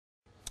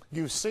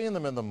You've seen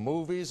them in the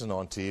movies and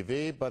on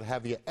TV, but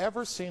have you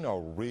ever seen a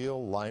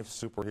real-life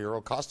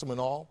superhero, costume and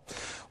all?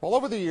 Well,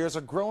 over the years,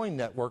 a growing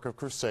network of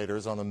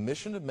crusaders on a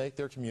mission to make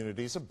their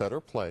communities a better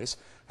place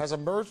has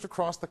emerged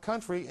across the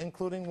country,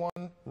 including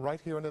one right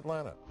here in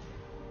Atlanta.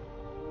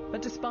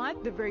 But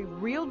despite the very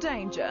real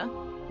danger,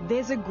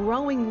 there's a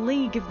growing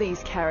league of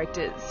these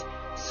characters,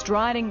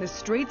 striding the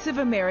streets of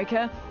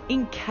America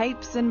in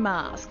capes and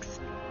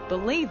masks,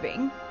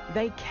 believing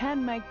they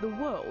can make the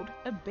world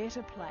a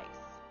better place.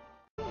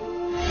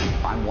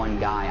 I'm one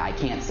guy, I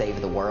can't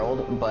save the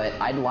world, but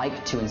I'd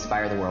like to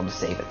inspire the world to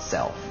save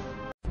itself.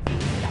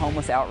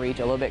 Homeless outreach,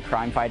 a little bit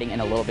crime fighting,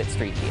 and a little bit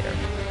street theater.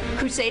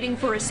 Crusading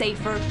for a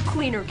safer,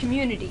 cleaner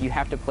community. You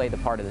have to play the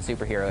part of the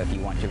superhero if you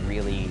want to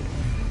really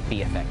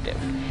be effective.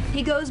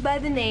 He goes by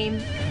the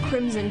name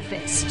Crimson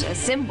Fist, a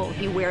symbol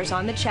he wears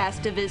on the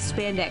chest of his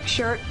spandex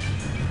shirt.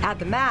 At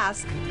the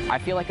mask, I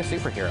feel like a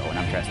superhero when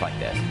I'm dressed like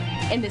this.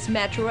 And this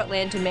Metro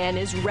Atlanta man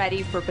is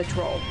ready for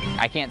patrol.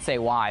 I can't say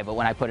why, but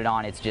when I put it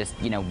on, it's just,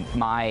 you know,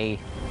 my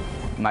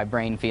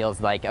brain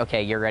feels like,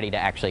 okay, you're ready to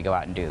actually go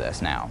out and do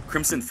this now.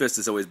 Crimson Fist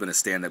has always been a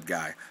stand-up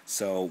guy,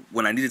 so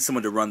when I needed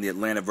someone to run the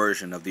Atlanta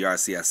version of the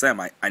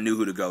RCSM, I knew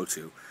who to go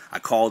to. I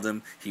called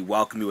him, he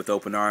welcomed me with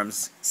open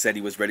arms, said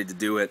he was ready to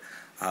do it.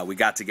 We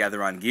got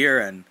together on gear,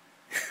 and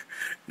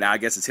now I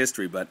guess it's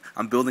history, but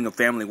I'm building a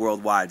family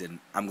worldwide, and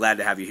I'm glad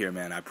to have you here,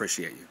 man. I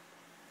appreciate you.